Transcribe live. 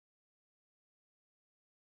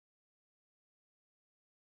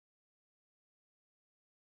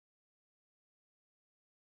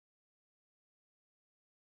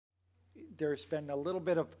there's been a little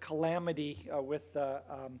bit of calamity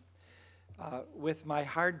with my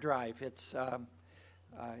hard drive. It's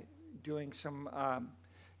doing some,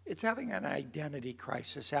 it's having an identity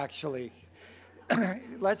crisis, actually.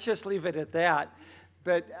 Let's just leave it at that.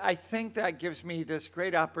 But I think that gives me this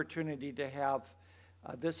great opportunity to have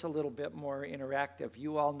this a little bit more interactive.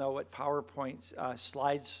 You all know what PowerPoint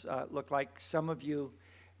slides look like. Some of you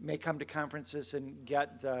may come to conferences and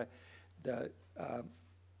get the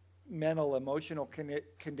mental, emotional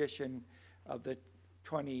condition of the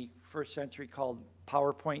 21st century called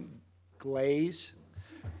PowerPoint glaze,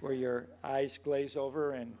 where your eyes glaze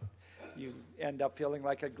over and you end up feeling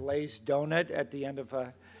like a glazed donut at the end of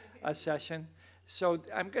a session. So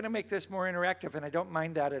I'm going to make this more interactive, and I don't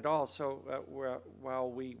mind that at all. So while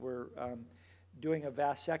we were doing a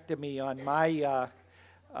vasectomy on my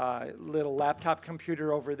little laptop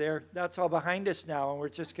computer over there, that's all behind us now, and we're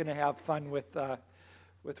just going to have fun with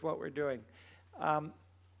what we're doing.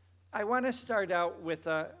 I want to start out with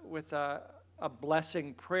a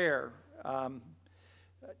blessing prayer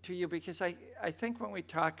to you, because I think when we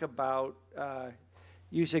talk about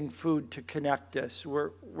using food to connect us,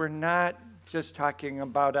 we're not just talking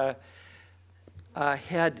about a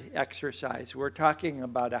head exercise. We're talking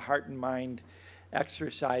about a heart and mind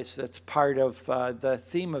exercise that's part of the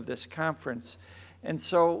theme of this conference. And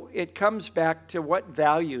so it comes back to what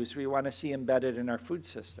values we want to see embedded in our food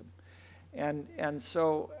system. And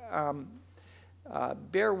so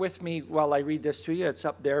bear with me while I read this to you. It's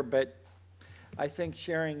up there, but I think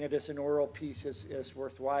sharing it as an oral piece is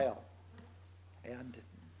worthwhile. And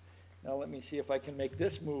now let me see if I can make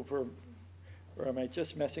this move, or am I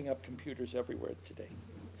just messing up computers everywhere today?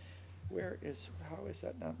 How is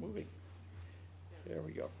that not moving? There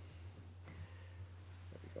we go.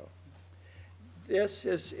 There we go. This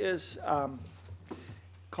is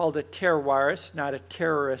called a terroirist, not a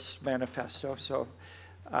terrorist manifesto. So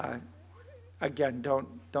again,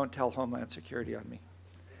 don't tell Homeland Security on me.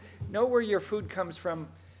 Know where your food comes from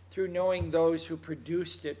through knowing those who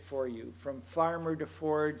produced it for you, from farmer to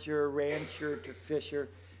forager, rancher to fisher,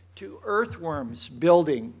 to earthworms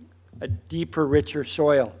building a deeper, richer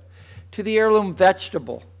soil, to the heirloom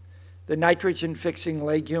vegetable, the nitrogen-fixing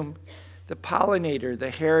legume, the pollinator, the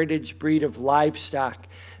heritage breed of livestock,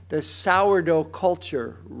 the sourdough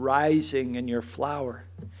culture rising in your flour.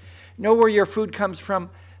 Know where your food comes from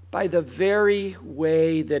by the very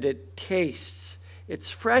way that it tastes, its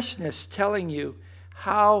freshness telling you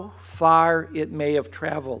how far it may have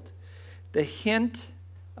traveled. The hint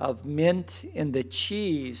of mint in the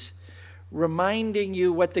cheese reminding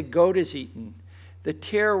you what the goat has eaten. The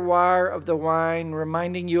terroir of the wine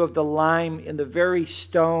reminding you of the lime in the very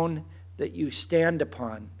stone that you stand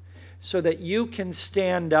upon, so that you can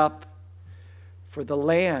stand up for the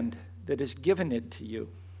land that has given it to you.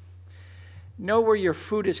 Know where your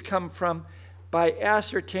food has come from by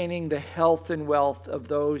ascertaining the health and wealth of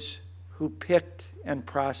those who picked and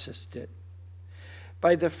processed it,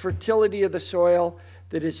 by the fertility of the soil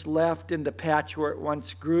that is left in the patch where it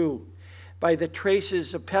once grew, by the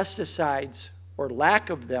traces of pesticides or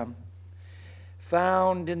lack of them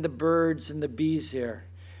found in the birds and the bees there.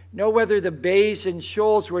 Know whether the bays and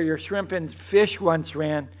shoals where your shrimp and fish once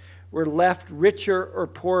ran were left richer or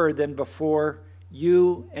poorer than before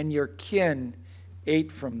you and your kin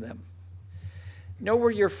ate from them. Know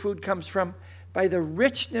where your food comes from by the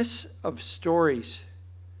richness of stories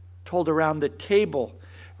told around the table,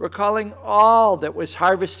 recalling all that was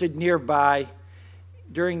harvested nearby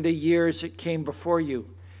during the years that came before you,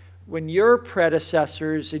 when your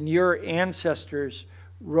predecessors and your ancestors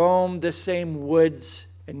roamed the same woods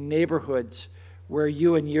and neighborhoods where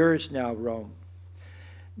you and yours now roam.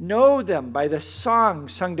 Know them by the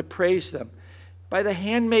songs sung to praise them, by the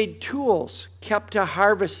handmade tools kept to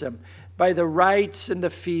harvest them, by the rites and the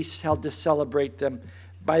feasts held to celebrate them,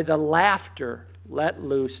 by the laughter let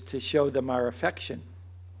loose to show them our affection.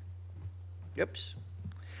 Oops.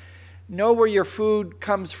 Know where your food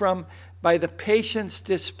comes from by the patience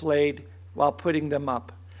displayed while putting them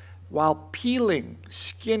up, while peeling,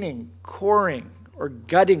 skinning, coring, or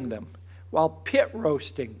gutting them, while pit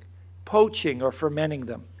roasting, poaching, or fermenting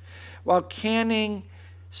them, while canning,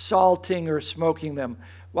 salting, or smoking them,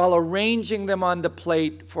 while arranging them on the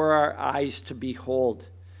plate for our eyes to behold.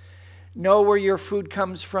 Know where your food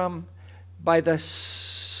comes from by the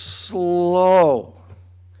slow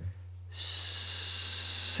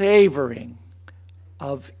savoring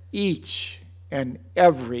of each and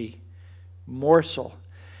every morsel,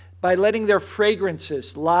 by letting their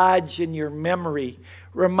fragrances lodge in your memory,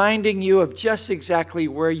 reminding you of just exactly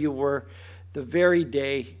where you were the very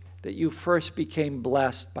day that you first became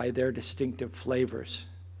blessed by their distinctive flavors.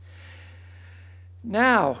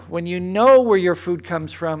 Now, when you know where your food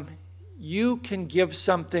comes from, you can give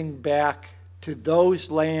something back to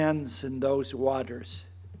those lands and those waters,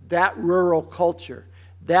 that rural culture,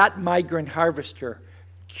 that migrant harvester,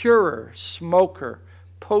 curer, smoker,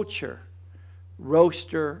 poacher,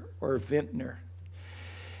 roaster, or vintner.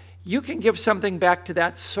 You can give something back to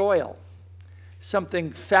that soil,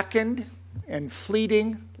 something fecund and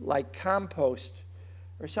fleeting like compost,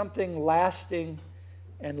 or something lasting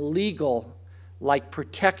and legal like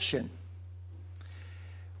protection.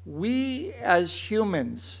 We as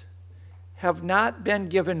humans have not been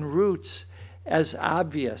given roots as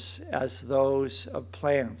obvious as those of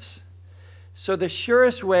plants. So the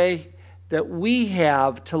surest way that we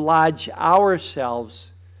have to lodge ourselves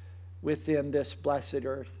within this blessed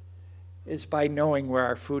earth is by knowing where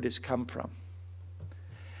our food has come from.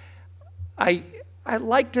 I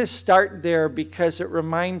like to start there because it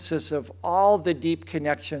reminds us of all the deep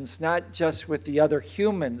connections, not just with the other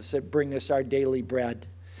humans that bring us our daily bread,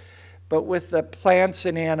 but with the plants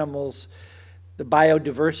and animals, the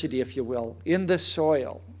biodiversity, if you will, in the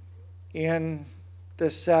soil, in the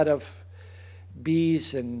set of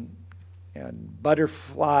bees and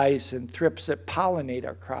butterflies and thrips that pollinate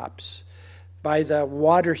our crops, by the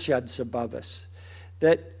watersheds above us.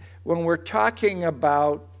 That when we're talking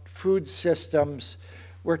about food systems,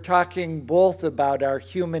 we're talking both about our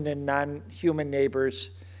human and non-human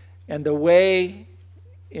neighbors and the way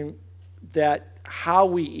that how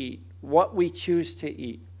we eat, what we choose to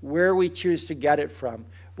eat, where we choose to get it from,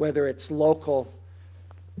 whether it's local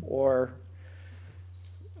or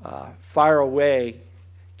far away,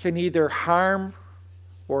 can either harm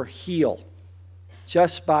or heal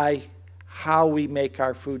just by how we make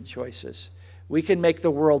our food choices. We can make the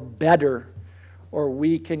world better, or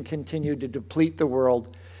we can continue to deplete the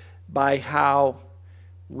world by how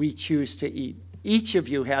we choose to eat. Each of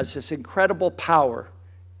you has this incredible power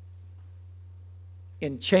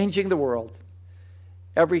in changing the world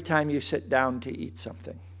every time you sit down to eat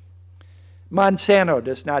something. Monsanto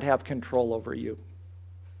does not have control over you.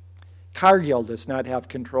 Cargill does not have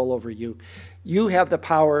control over you. You have the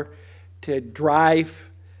power to drive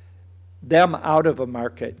them out of a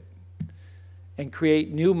market and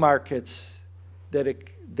create new markets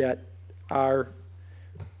that are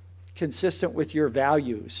consistent with your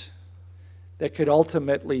values, that could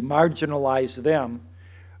ultimately marginalize them.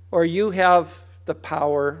 Or you have the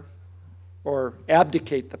power, or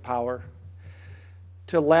abdicate the power,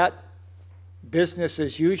 to let business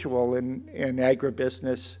as usual in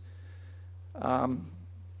agribusiness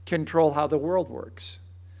control how the world works.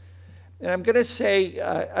 And I'm going to say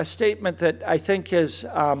a statement that I think is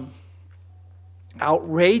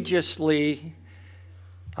outrageously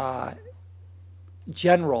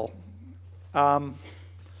general, and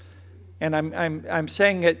I'm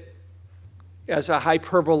saying it as a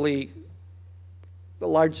hyperbole,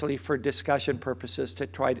 largely for discussion purposes, to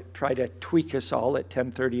try to tweak us all at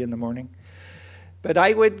 10:30 in the morning. But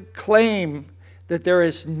I would claim that there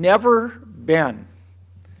has never been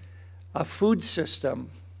a food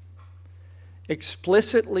system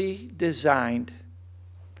explicitly designed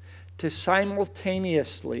to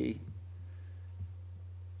simultaneously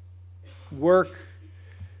work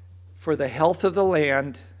for the health of the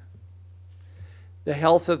land, the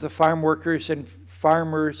health of the farm workers and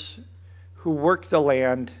farmers who work the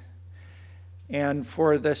land, and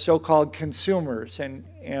for the so-called consumers. And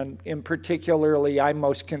in particularly, I'm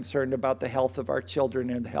most concerned about the health of our children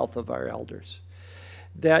and the health of our elders.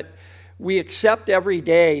 That we accept every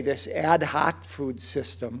day this ad hoc food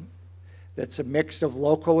system that's a mix of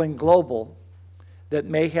local and global, that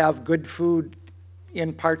may have good food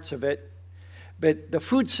in parts of it, but the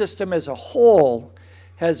food system as a whole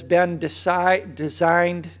has been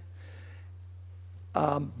designed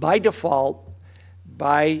by default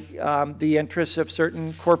by the interests of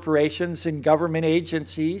certain corporations and government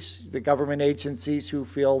agencies, the government agencies who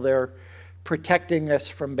feel they're protecting us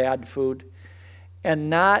from bad food, and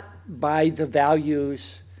not by the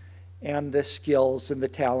values and the skills and the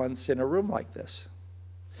talents in a room like this.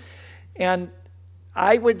 And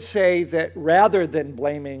I would say that rather than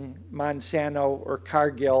blaming Monsanto or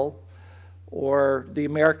Cargill or the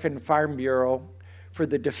American Farm Bureau for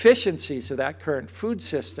the deficiencies of that current food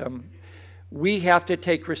system, we have to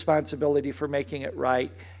take responsibility for making it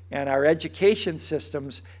right, and our education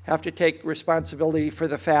systems have to take responsibility for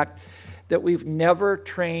the fact that we've never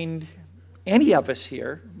trained any of us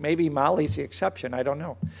here, maybe Molly's the exception, I don't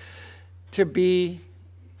know, to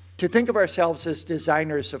think of ourselves as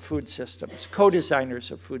designers of food systems, co-designers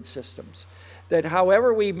of food systems. That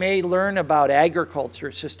however we may learn about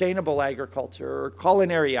agriculture, sustainable agriculture, or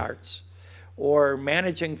culinary arts, or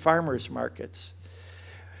managing farmers markets,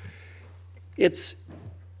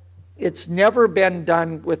 it's never been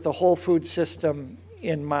done with the whole food system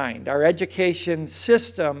in mind. Our education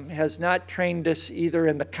system has not trained us either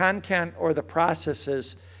in the content or the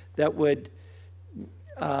processes that would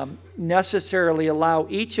necessarily allow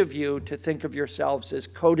each of you to think of yourselves as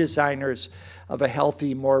co-designers of a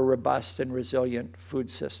healthy, more robust, and resilient food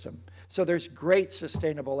system. So there's great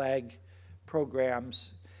sustainable ag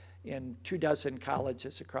programs in 24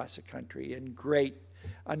 colleges across the country, and great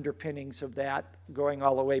underpinnings of that going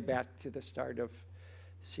all the way back to the start of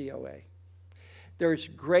COA. There's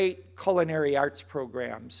great culinary arts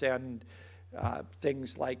programs and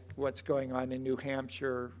things like what's going on in New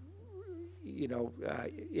Hampshire, you know,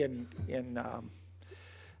 in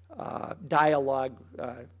dialogue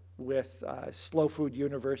with Slow Food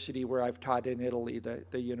University, where I've taught in Italy,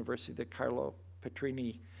 the university that Carlo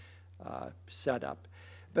Petrini set up.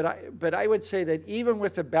 But I would say that even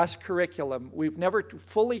with the best curriculum, we've never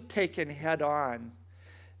fully taken head on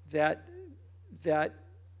that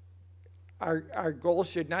our goal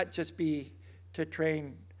should not just be to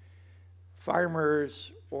train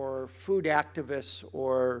farmers or food activists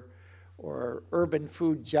or urban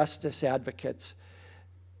food justice advocates,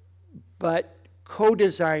 but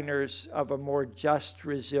co-designers of a more just,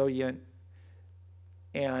 resilient,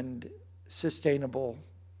 and sustainable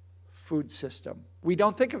food system. We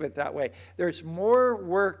don't think of it that way. There's more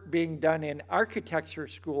work being done in architecture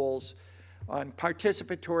schools on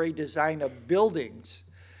participatory design of buildings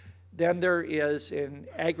than there is in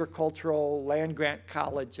agricultural land-grant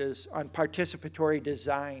colleges on participatory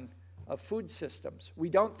design of food systems. We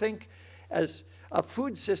don't think as a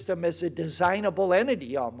food system as a designable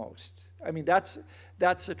entity almost. I mean, that's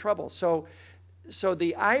the trouble. So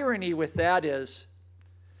the irony with that is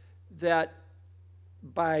that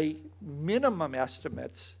by minimum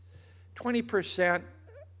estimates, 20%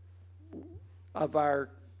 of our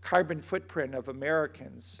carbon footprint of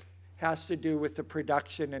Americans has to do with the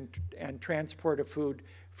production and transport of food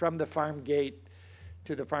from the farm gate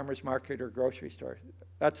to the farmer's market or grocery store.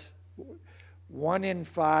 That's 1 in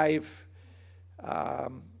 5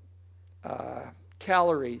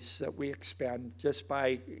 calories that we expend just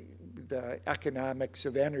by the economics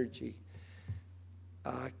of energy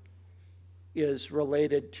is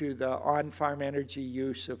related to the on-farm energy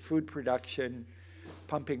use of food production,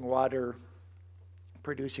 pumping water,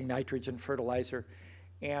 producing nitrogen fertilizer,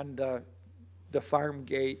 and the farm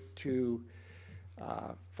gate to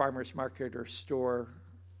farmer's market or store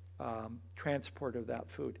transport of that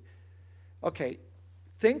food. Okay,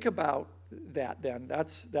 think about that then.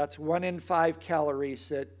 That's 1 in 5 calories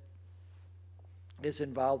that is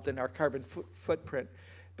involved in our carbon footprint.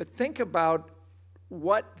 But think about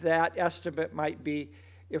what that estimate might be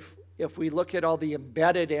if we look at all the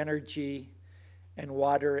embedded energy and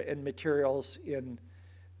water and materials in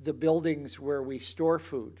the buildings where we store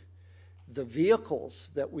food, the vehicles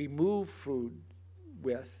that we move food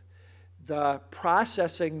with, the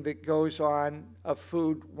processing that goes on of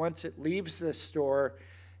food once it leaves the store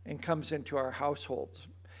and comes into our households.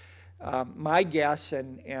 My guess,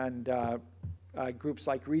 and groups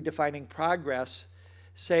like Redefining Progress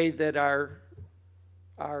say that our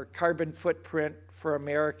carbon footprint for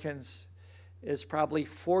Americans is probably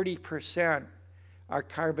 40% our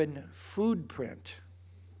carbon food print.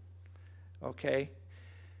 Okay?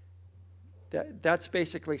 That's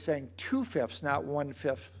basically saying 2/5, not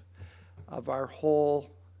 1/5 of our whole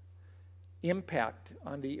impact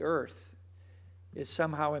on the earth is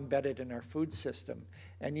somehow embedded in our food system.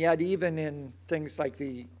 And yet even in things like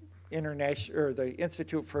the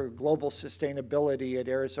Institute for Global Sustainability at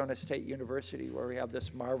Arizona State University, where we have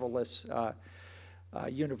this marvelous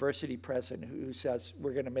university president who says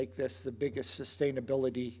we're going to make this the biggest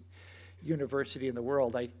sustainability university in the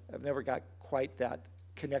world. I've never got quite that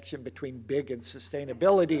connection between big and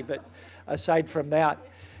sustainability, but aside from that,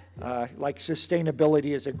 like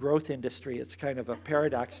sustainability is a growth industry, it's kind of a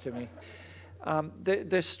paradox to me.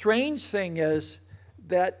 The strange thing is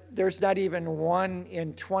that there's not even 1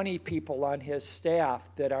 in 20 people on his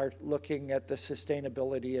staff that are looking at the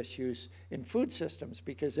sustainability issues in food systems,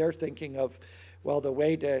 because they're thinking of, well, the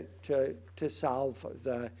way to solve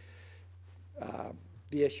the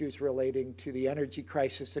issues relating to the energy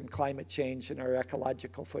crisis and climate change and our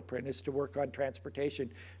ecological footprint is to work on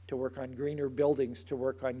transportation, to work on greener buildings, to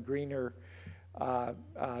work on greener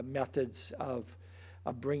methods of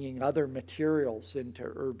bringing other materials into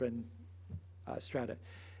urban strata.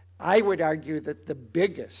 I would argue that the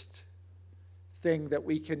biggest thing that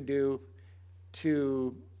we can do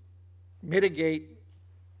to mitigate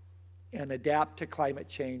and adapt to climate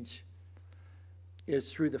change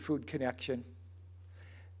is through the food connection.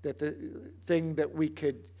 That the thing that we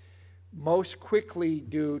could most quickly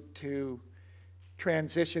do to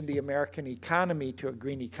transition the American economy to a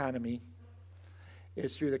green economy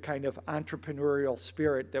is through the kind of entrepreneurial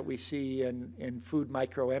spirit that we see in food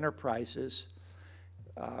microenterprises,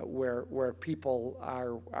 where people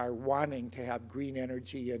are wanting to have green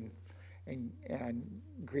energy and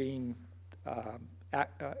green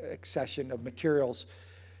accession of materials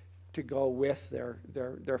to go with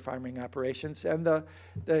their farming operations. And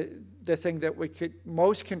the thing that we could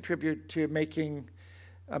most contribute to making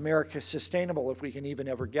America sustainable, if we can even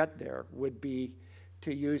ever get there, would be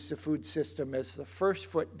to use the food system as the first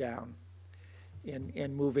foot down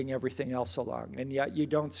in moving everything else along. And yet you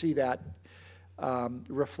don't see that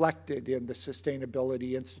reflected in the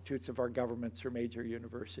sustainability institutes of our governments or major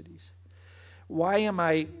universities. Why am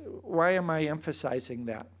I emphasizing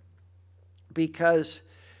that? Because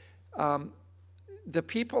the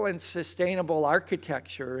people in sustainable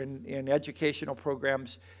architecture in educational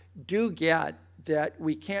programs do get that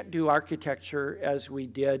we can't do architecture as we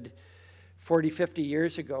did 40, 50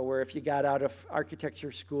 years ago, where if you got out of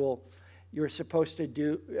architecture school, you were supposed to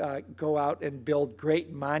go out and build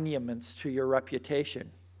great monuments to your reputation.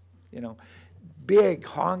 You know, big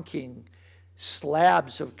honking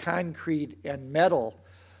slabs of concrete and metal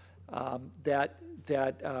that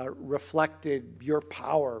reflected your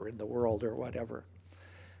power in the world or whatever.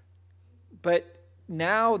 But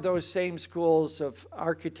now those same schools of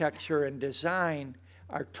architecture and design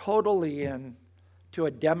are totally into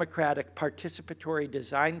a democratic participatory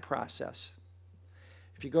design process.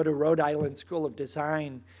 If you go to Rhode Island School of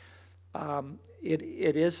Design,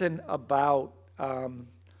 it isn't about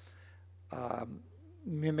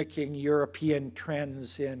mimicking European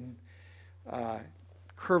trends in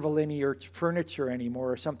curvilinear furniture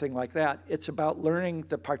anymore or something like that. It's about learning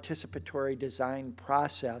the participatory design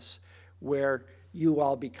process where you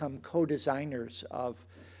all become co-designers of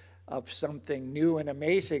something new and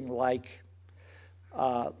amazing, like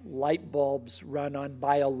light bulbs run on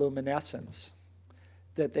bioluminescence.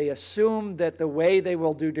 That they assume that the way they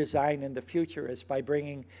will do design in the future is by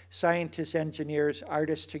bringing scientists, engineers,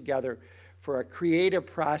 artists together for a creative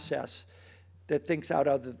process that thinks out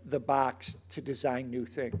of the box to design new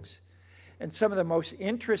things. And some of the most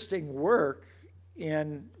interesting work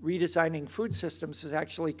in redesigning food systems is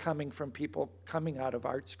actually coming from people coming out of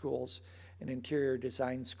art schools and interior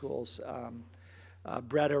design schools.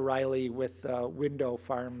 Brett O'Reilly with Window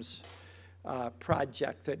Farms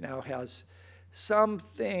project that now has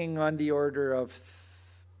something on the order of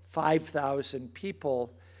 5,000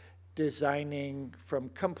 people designing from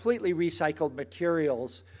completely recycled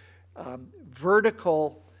materials,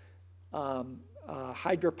 vertical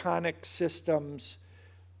hydroponic systems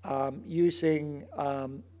using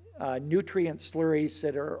nutrient slurries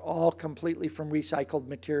that are all completely from recycled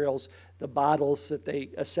materials. The bottles that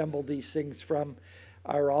they assemble these things from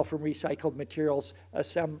are all from recycled materials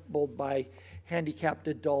assembled by handicapped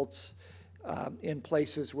adults in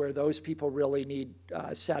places where those people really need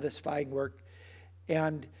satisfying work.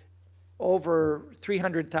 And over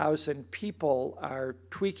 300,000 people are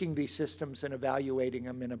tweaking these systems and evaluating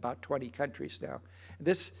them in about 20 countries now.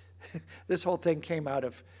 This whole thing came out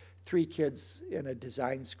of 3 kids in a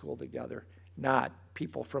design school together, not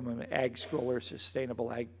people from an ag school or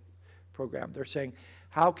sustainable ag program. They're saying,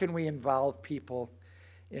 how can we involve people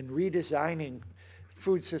in redesigning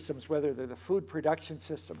food systems, whether they're the food production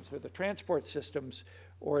systems or the transport systems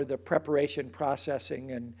or the preparation,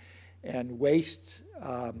 processing, and waste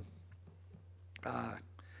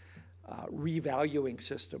revaluing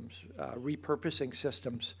systems, repurposing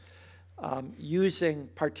systems, using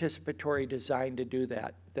participatory design to do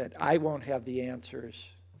that I won't have the answers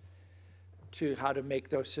to how to make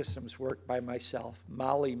those systems work by myself.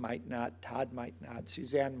 Molly might not, Todd might not,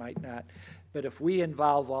 Suzanne might not. But if we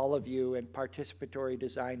involve all of you in participatory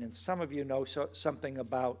design, and some of you know something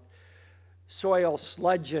about soil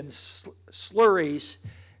sludge and slurries,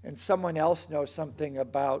 and someone else knows something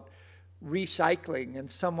about recycling,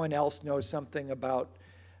 and someone else knows something about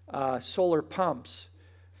solar pumps,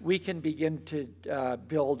 we can begin to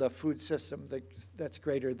build a food system that's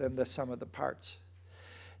greater than the sum of the parts.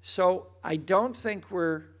 So I don't think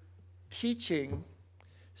we're teaching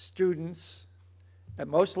students at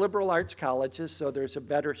most liberal arts colleges, so there's a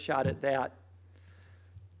better shot at that,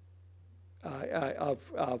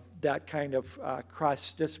 of that kind of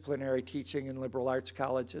cross-disciplinary teaching in liberal arts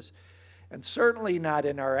colleges, and certainly not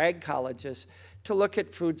in our ag colleges, to look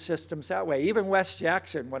at food systems that way. Even Wes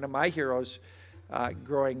Jackson, one of my heroes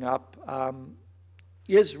growing up,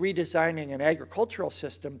 is redesigning an agricultural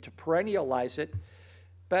system to perennialize it,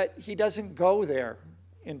 but he doesn't go there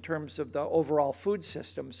in terms of the overall food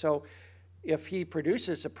system. So if he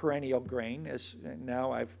produces a perennial grain, as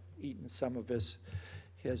now I've eaten some of his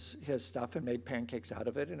stuff and made pancakes out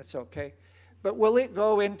of it, and it's okay. But will it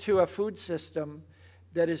go into a food system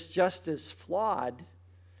that is just as flawed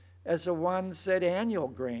as the ones that annual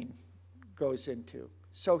grain goes into?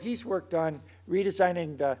 So he's worked on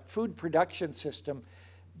redesigning the food production system,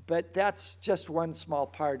 but that's just one small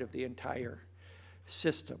part of the entire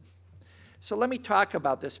system. So let me talk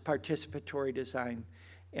about this participatory design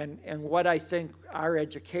and what I think our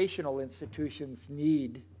educational institutions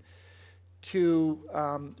need to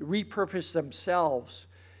repurpose themselves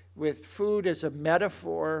with food as a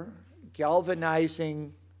metaphor,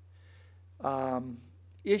 galvanizing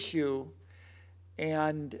issue,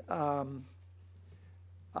 and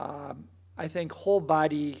I think whole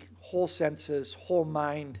body, whole senses, whole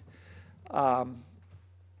mind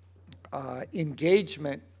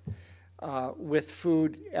engagement with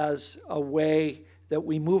food as a way that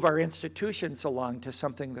we move our institutions along to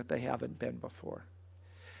something that they haven't been before.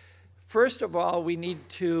 First of all, we need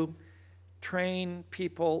to train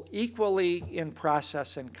people equally in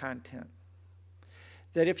process and content.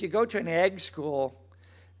 That if you go to an ag school,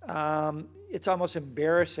 it's almost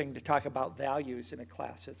embarrassing to talk about values in a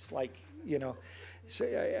class. It's like, you know, so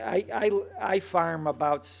I farm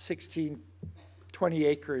about 20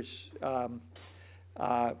 acres,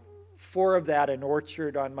 4 of that an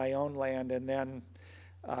orchard on my own land, and then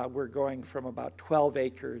we're going from about 12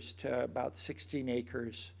 acres to about 16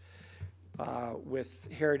 acres with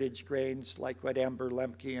heritage grains like what Amber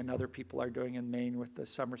Lemke and other people are doing in Maine with the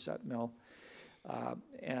Somerset Mill.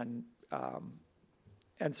 And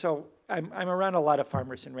so I'm around a lot of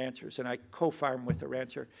farmers and ranchers, and I co-farm with a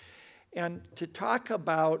rancher. And to talk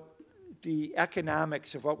about the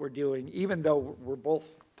economics of what we're doing, even though we're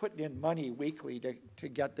both putting in money weekly to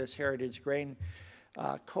get this heritage grain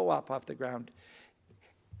co-op off the ground,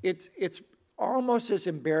 it's almost as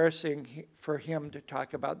embarrassing for him to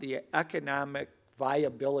talk about the economic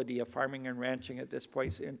viability of farming and ranching at this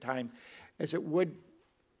point in time as it would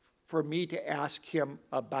for me to ask him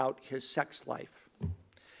about his sex life.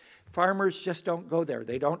 Farmers just don't go there.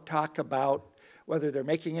 They don't talk about whether they're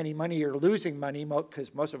making any money or losing money,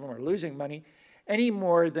 because most of them are losing money, any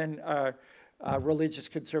more than a religious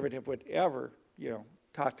conservative would ever,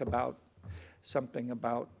 talk about something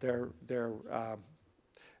about their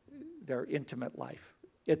intimate life.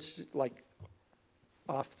 It's like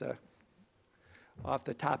off the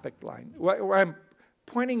topic line. Where I'm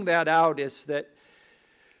pointing that out is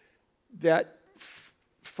that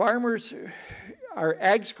farmers, our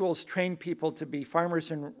ag schools train people to be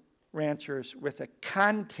farmers and ranchers with a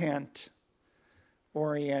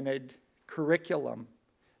content-oriented curriculum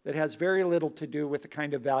that has very little to do with the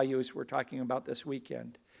kind of values we're talking about this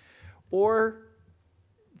weekend, or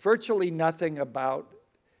virtually nothing about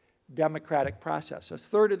democratic process. A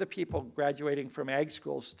third of the people graduating from ag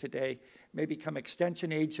schools today may become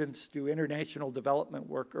extension agents, do international development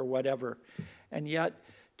work or whatever, and yet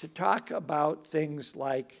to talk about things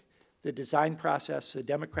like the design process, the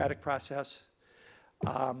democratic process,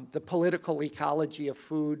 the political ecology of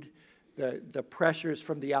food, the pressures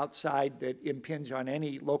from the outside that impinge on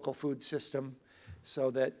any local food system, so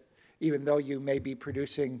that even though you may be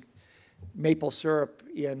producing maple syrup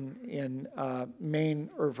in Maine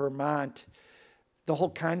or Vermont, the whole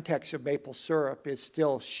context of maple syrup is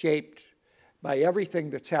still shaped by everything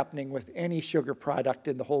that's happening with any sugar product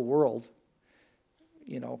in the whole world.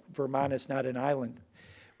 Vermont is not an island.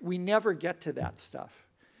 We never get to that stuff.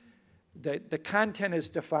 The content is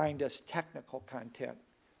defined as technical content.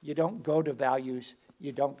 You don't go to values,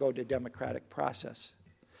 you don't go to democratic process.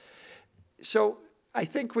 So I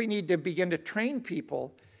think we need to begin to train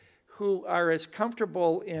people who are as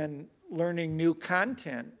comfortable in learning new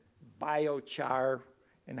content, biochar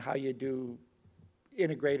and how you do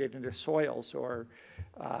integrate it into soils, or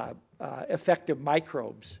effective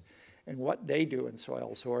microbes and what they do in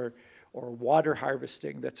soils, or water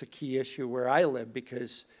harvesting. That's a key issue where I live,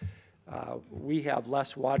 because we have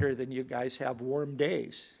less water than you guys have warm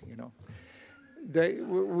days.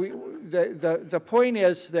 The point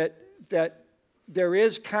is that there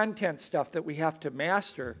is content stuff that we have to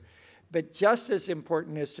master, but just as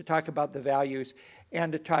important is to talk about the values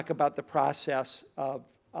and to talk about the process of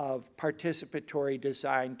participatory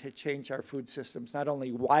design to change our food systems. Not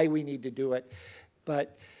only why we need to do it,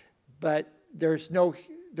 but there's no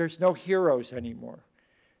heroes anymore.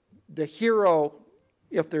 The hero,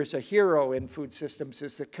 if there's a hero in food systems,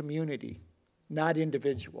 is the community, not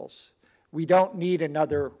individuals. We don't need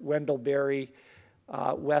another Wendell Berry,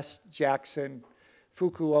 Wes Jackson,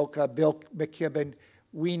 Fukuoka, Bill McKibben.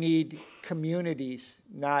 We need communities,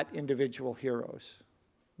 not individual heroes.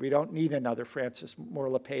 We don't need another Frances Moore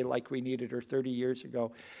LePay like we needed her 30 years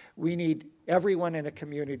ago. We need everyone in a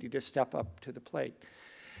community to step up to the plate.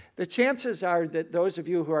 The chances are that those of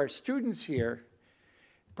you who are students here,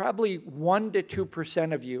 probably 1 to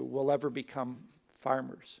 2% of you will ever become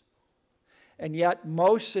farmers. And yet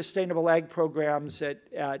most sustainable ag programs at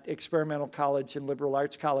experimental college and liberal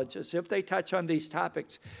arts colleges, if they touch on these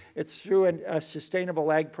topics, it's through a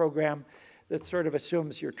sustainable ag program that sort of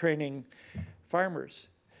assumes you're training farmers.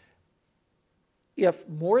 If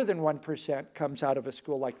more than 1% comes out of a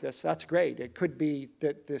school like this, that's great. It could be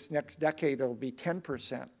that this next decade it'll be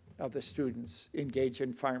 10% of the students engage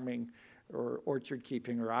in farming or orchard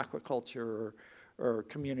keeping or aquaculture or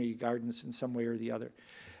community gardens in some way or the other.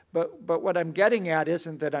 But what I'm getting at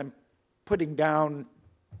isn't that I'm putting down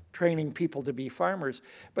training people to be farmers,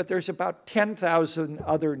 but there's about 10,000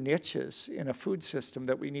 other niches in a food system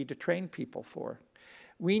that we need to train people for.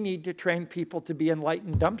 We need to train people to be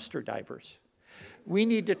enlightened dumpster divers. We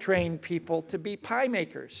need to train people to be pie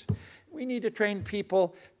makers. We need to train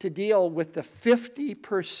people to deal with the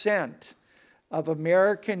 50% of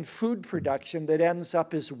American food production that ends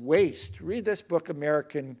up as waste. Read this book,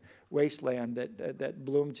 American Wasteland, that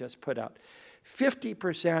Bloom just put out.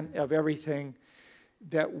 50% of everything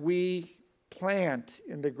that we plant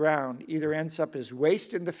in the ground either ends up as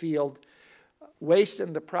waste in the field, waste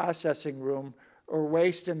in the processing room, or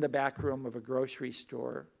waste in the back room of a grocery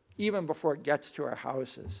store, even before it gets to our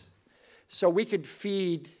houses. So we could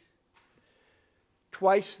feed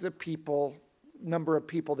twice the number of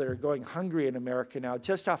people that are going hungry in America now,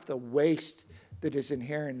 just off the waste that is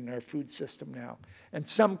inherent in our food system now. And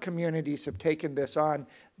some communities have taken this on.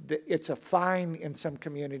 It's a fine in some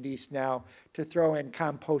communities now to throw in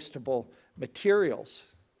compostable materials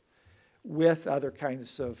with other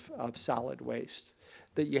kinds of solid waste,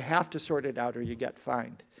 that you have to sort it out or you get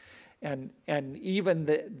fined. And even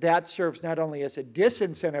that serves not only as a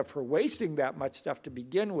disincentive for wasting that much stuff to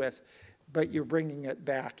begin with, but you're bringing it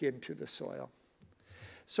back into the soil.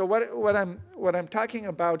 So what I'm talking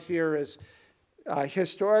about here is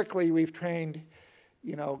historically we've trained,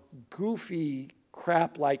 goofy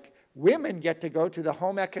crap like women get to go to the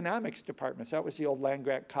home economics departments. That was the old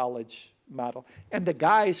land-grant college model. And the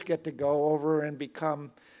guys get to go over and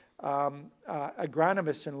become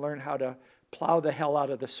agronomists and learn how to plow the hell out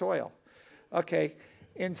of the soil. Okay,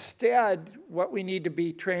 instead, what we need to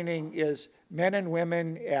be training is men and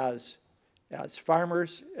women as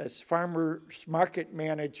farmers market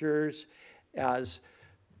managers, as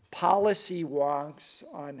policy wonks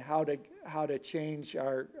on how to change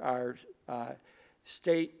our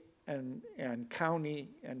state and county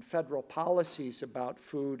and federal policies about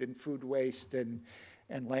food and food waste and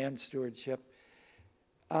land stewardship.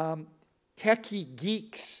 Techie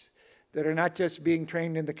geeks that are not just being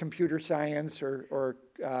trained in the computer science or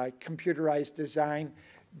computerized design,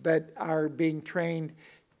 but are being trained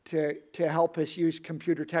to help us use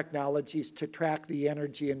computer technologies to track the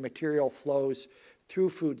energy and material flows through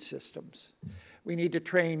food systems. We need to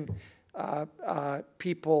train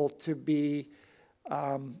people to be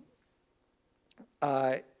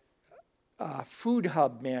food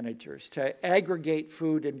hub managers, to aggregate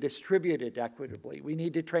food and distribute it equitably. We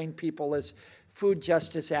need to train people as food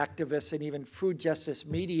justice activists and even food justice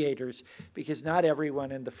mediators, because not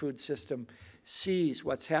everyone in the food system sees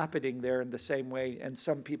what's happening there in the same way, and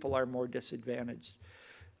some people are more disadvantaged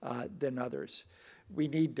than others. We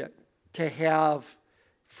need to have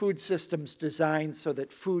food systems designed so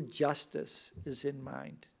that food justice is in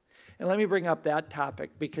mind. And let me bring up that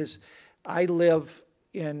topic, because I live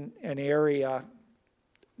in an area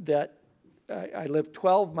that I live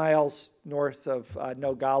 12 miles north of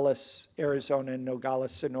Nogales, Arizona, and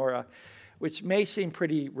Nogales, Sonora, which may seem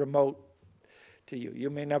pretty remote to you. You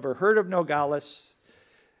may never heard of Nogales.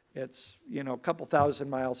 It's, a couple thousand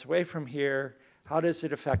miles away from here. How does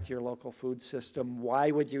it affect your local food system?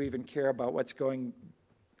 Why would you even care about what's going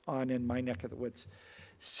on in my neck of the woods?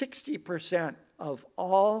 60% of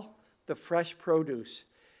all the fresh produce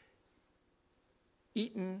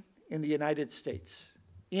eaten in the United States,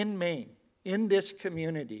 in Maine, in this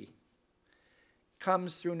community,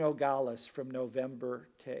 comes through Nogales from November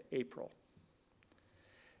to April.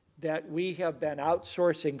 That we have been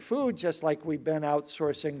outsourcing food just like we've been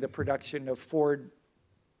outsourcing the production of Ford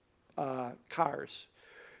cars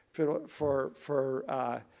for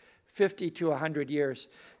 50 to 100 years,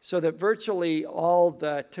 so that virtually all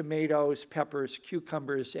the tomatoes, peppers,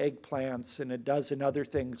 cucumbers, eggplants, and a dozen other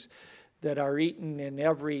things that are eaten in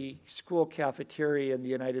every school cafeteria in the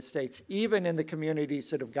United States, even in the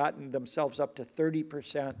communities that have gotten themselves up to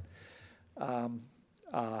 30%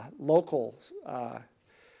 local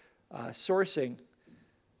sourcing,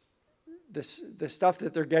 the stuff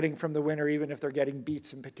that they're getting from the winter, even if they're getting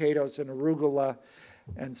beets and potatoes and arugula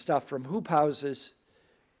and stuff from hoop houses,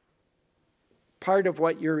 part of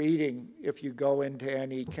what you're eating, if you go into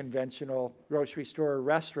any conventional grocery store or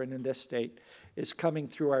restaurant in this state, is coming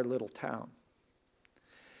through our little town.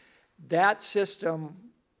 That system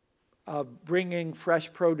of bringing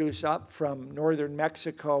fresh produce up from northern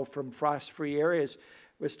Mexico, from frost-free areas,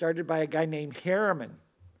 was started by a guy named Harriman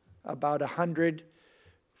about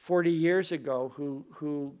 140 years ago,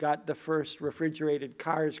 who got the first refrigerated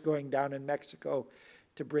cars going down in Mexico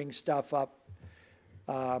to bring stuff up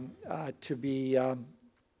to be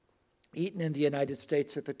eaten in the United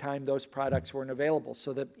States. At the time, those products weren't available.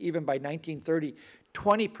 So that even by 1930,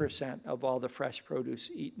 20% of all the fresh produce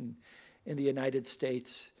eaten in the United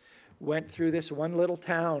States went through this one little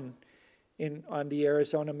town on the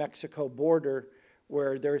Arizona-Mexico border,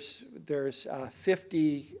 where there's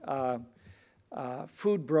 50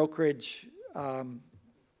 food brokerage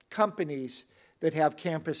companies that have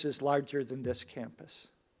campuses larger than this campus.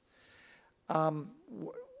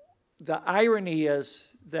 The irony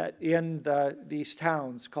is that in these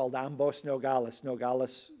towns called Ambos Nogales,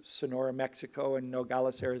 Nogales, Sonora, Mexico, and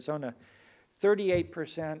Nogales, Arizona,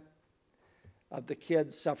 38% of the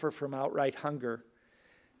kids suffer from outright hunger,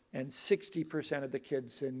 and 60% of the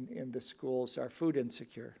kids in the schools are food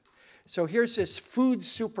insecure. So here's this food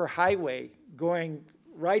superhighway going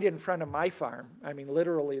right in front of my farm. I mean,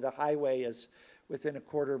 literally the highway is within a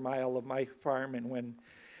quarter mile of my farm, and when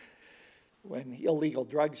illegal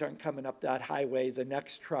drugs aren't coming up that highway, the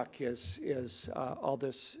next truck is all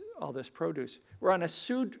this produce. We're on a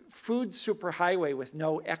food superhighway with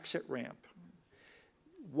no exit ramp.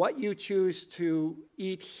 What you choose to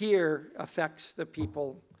eat here affects the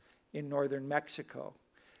people in northern Mexico.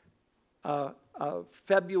 A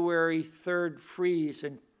February 3rd freeze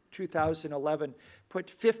in 2011 put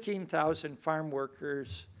 15,000 farm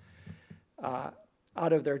workers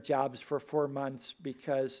out of their jobs for 4 months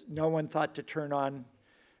because no one thought to turn on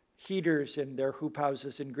heaters in their hoop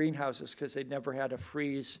houses and greenhouses because they'd never had a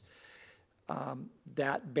freeze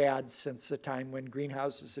that bad since the time when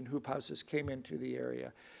greenhouses and hoop houses came into the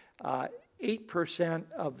area. 8%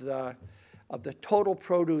 of the total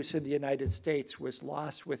produce in the United States was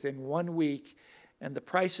lost within 1 week, and the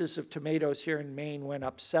prices of tomatoes here in Maine went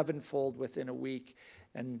up 7-fold within a week,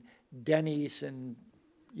 and Denny's and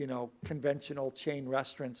conventional chain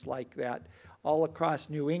restaurants like that all across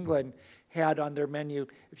New England had on their menu,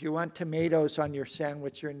 if you want tomatoes on your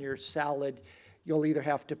sandwich or in your salad, you'll either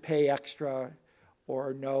have to pay extra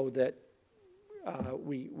or know that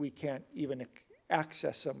we can't even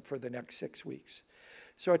access them for the next 6 weeks.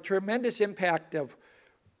 So a tremendous impact of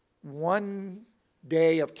 1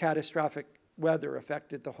 day of catastrophic weather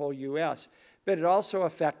affected the whole U.S., but it also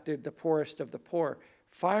affected the poorest of the poor.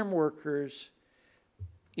 Farm workers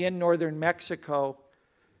in northern Mexico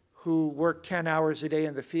who work 10 hours a day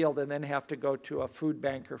in the field and then have to go to a food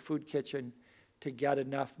bank or food kitchen to get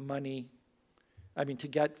enough money, to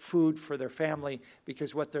get food for their family,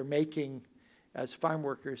 because what they're making as farm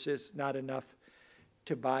workers is not enough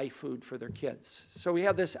to buy food for their kids. So we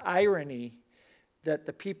have this irony that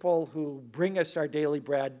the people who bring us our daily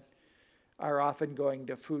bread are often going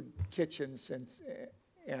to food kitchens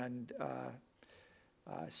and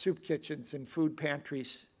soup kitchens and food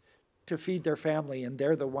pantries to feed their family, and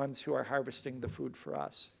they're the ones who are harvesting the food for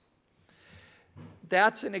us.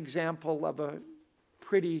 That's an example of a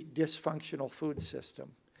pretty dysfunctional food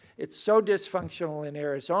system. It's so dysfunctional in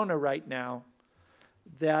Arizona right now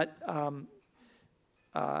that of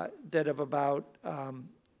about,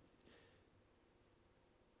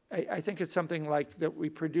 I think it's something like that we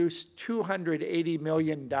produce $280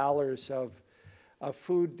 million of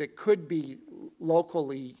food that could be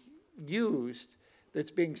locally used,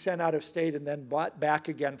 that's being sent out of state and then bought back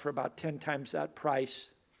again for about 10 times that price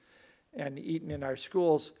and eaten in our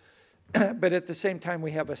schools. But at the same time,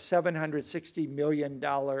 we have a $760 million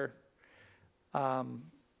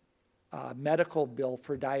medical bill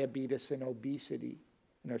for diabetes and obesity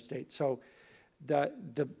in our state. So the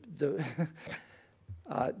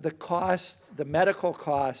medical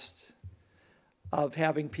cost of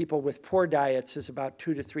having people with poor diets is about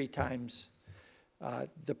 2 to 3 times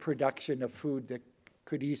the production of food that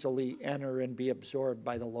could easily enter and be absorbed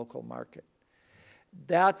by the local market.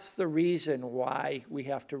 That's the reason why we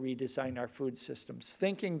have to redesign our food systems,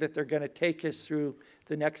 thinking that they're going to take us through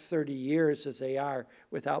the next 30 years as they are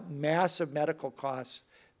without massive medical costs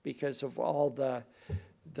because of all the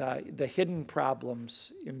hidden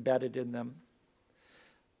problems embedded in them.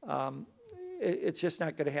 It's just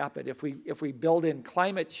not going to happen. If we build in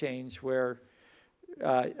climate change where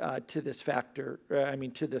to this factor,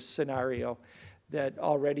 to this scenario, that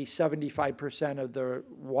already 75% of the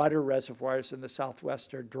water reservoirs in the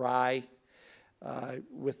Southwest are dry.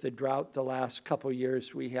 With the drought the last couple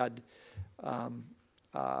years, we had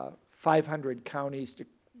 500 counties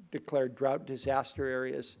declared drought disaster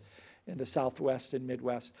areas in the Southwest and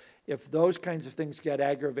Midwest. If those kinds of things get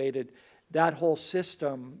aggravated, that whole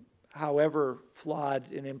system, however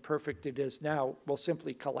flawed and imperfect it is now, will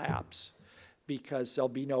simply collapse, because there'll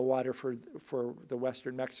be no water for the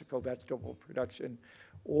Western Mexico vegetable production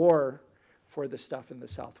or for the stuff in the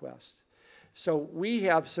Southwest. So we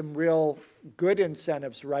have some real good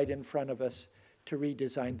incentives right in front of us to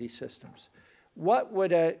redesign these systems. What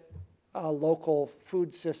would a local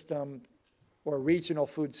food system or regional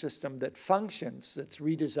food system that functions, that's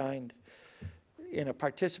redesigned in a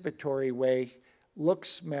participatory way, look,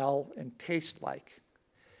 smell, and taste like?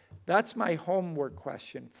 That's my homework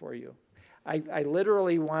question for you. I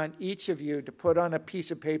literally want each of you to put on a piece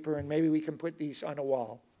of paper, and maybe we can put these on a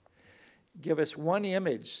wall. Give us one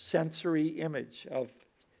image, sensory image of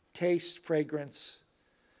taste, fragrance,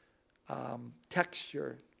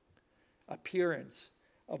 texture, appearance,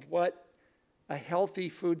 of what a healthy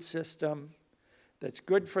food system that's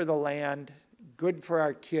good for the land, good for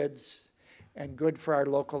our kids, and good for our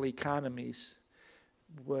local economies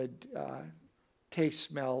would taste,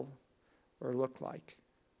 smell, or look like.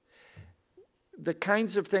 The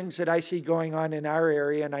kinds of things that I see going on in our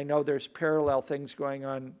area, and I know there's parallel things going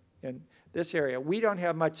on in this area. We don't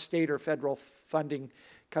have much state or federal funding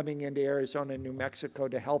coming into Arizona and New Mexico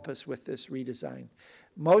to help us with this redesign.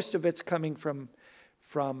 Most of it's coming from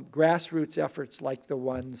grassroots efforts like the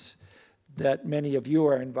ones that many of you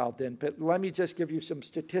are involved in. But let me just give you some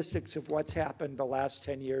statistics of what's happened the last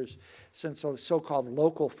 10 years since the so-called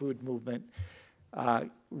local food movement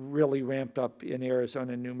really ramped up in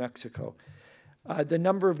Arizona and New Mexico. The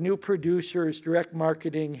number of new producers, direct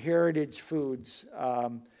marketing, heritage foods,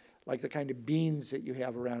 like the kind of beans that you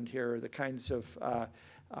have around here, or the kinds of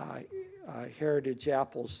heritage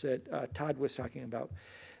apples that Todd was talking about.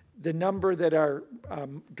 The number that are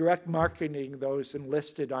direct marketing those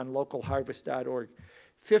enlisted on localharvest.org.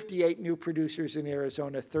 58 new producers in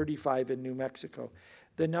Arizona, 35 in New Mexico.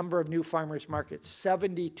 The number of new farmers markets,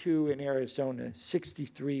 72 in Arizona,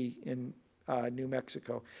 63 in New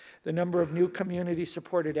Mexico. The number of new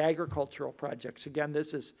community-supported agricultural projects, again,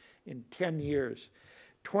 this is in 10 years,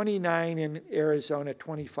 29 in Arizona,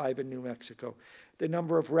 25 in New Mexico. The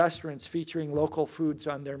number of restaurants featuring local foods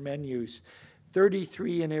on their menus,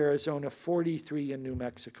 33 in Arizona, 43 in New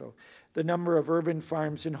Mexico. The number of urban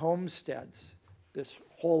farms and homesteads, this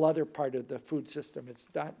whole other part of the food system. It's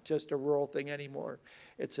not just a rural thing anymore.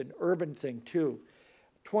 It's an urban thing too.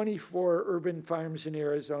 24 urban farms in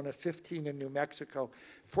Arizona, 15 in New Mexico.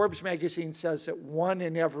 Forbes magazine says that 1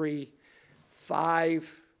 in every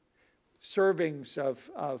 5 servings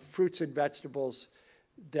of fruits and vegetables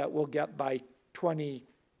that we'll get by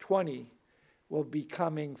 2020 will be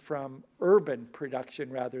coming from urban production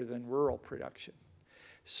rather than rural production.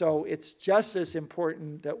 So it's just as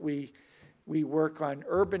important that we work on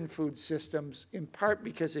urban food systems, in part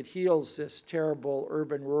because it heals this terrible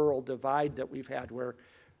urban-rural divide that we've had, where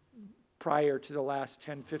prior to the last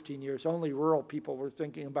 10, 15 years, only rural people were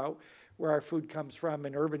thinking about where our food comes from,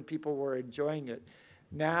 and urban people were enjoying it.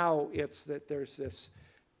 Now it's that there's this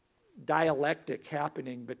dialectic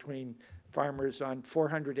happening between farmers on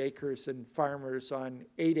 400 acres and farmers on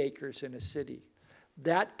 8 acres in a city.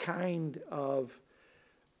 That kind of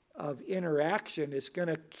interaction is going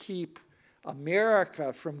to keep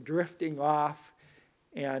America from drifting off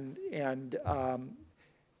and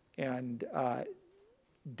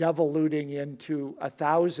devoluting into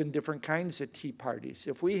 1,000 different kinds of tea parties.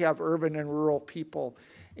 If we have urban and rural people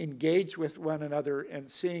engage with one another and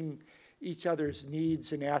seeing each other's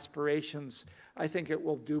needs and aspirations, I think it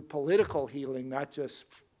will do political healing, not just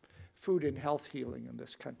food and health healing in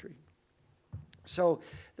this country. So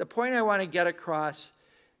the point I want to get across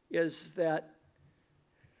is that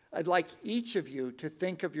I'd like each of you to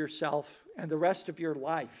think of yourself and the rest of your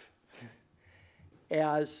life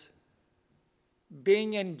as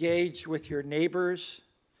being engaged with your neighbors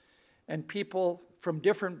and people from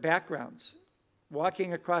different backgrounds,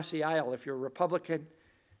 walking across the aisle. If you're a Republican,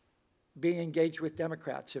 being engaged with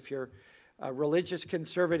Democrats. If you're a religious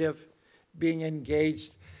conservative, being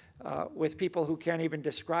engaged with people who can't even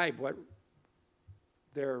describe what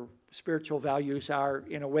their spiritual values are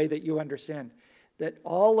in a way that you understand. That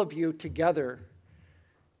all of you together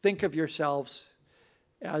think of yourselves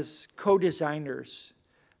as co-designers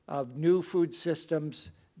of new food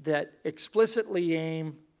systems that explicitly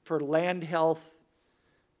aim for land health,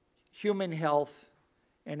 human health,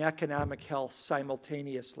 and economic health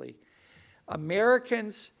simultaneously.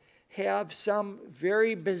 Americans have some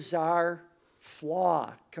very bizarre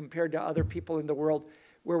flaw compared to other people in the world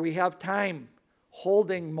where we have time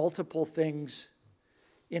holding multiple things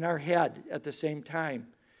in our head at the same time.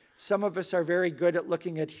 Some of us are very good at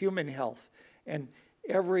looking at human health, and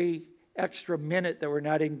every extra minute that we're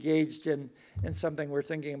not engaged in something, we're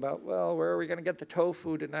thinking about, well, where are we going to get the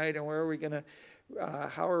tofu tonight, and where are we going to,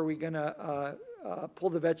 how are we going to pull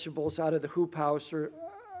the vegetables out of the hoop house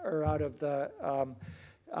or out of the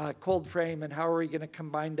cold frame, and how are we going to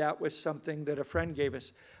combine that with something that a friend gave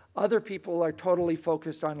us? Other people are totally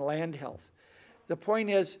focused on land health. The point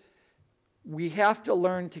is, we have to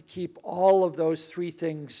learn to keep all of those three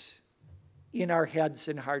things in our heads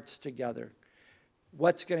and hearts together.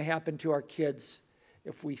 What's going to happen to our kids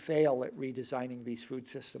if we fail at redesigning these food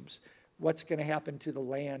systems? What's going to happen to the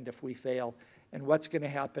land if we fail? And what's going to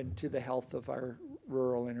happen to the health of our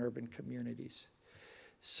rural and urban communities?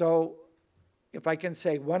 So, if I can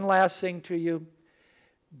say one last thing to you,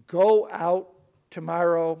 go out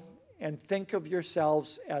tomorrow and think of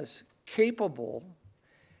yourselves as capable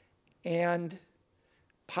and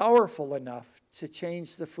powerful enough to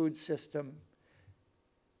change the food system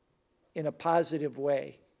in a positive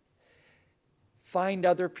way. Find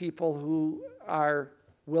other people who are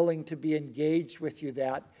willing to be engaged with you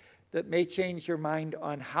that may change your mind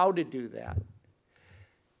on how to do that.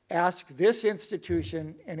 Ask this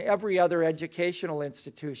institution and every other educational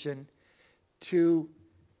institution to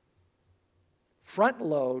front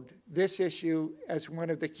load this issue as one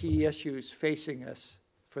of the key issues facing us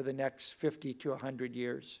for the next 50 to 100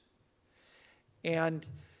 years. And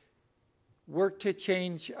work to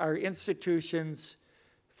change our institutions,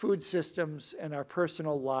 food systems, and our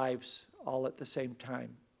personal lives all at the same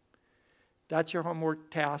time. That's your homework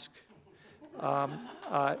task.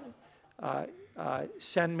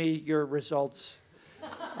 Send me your results,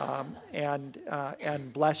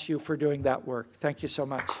 and bless you for doing that work. Thank you so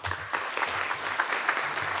much.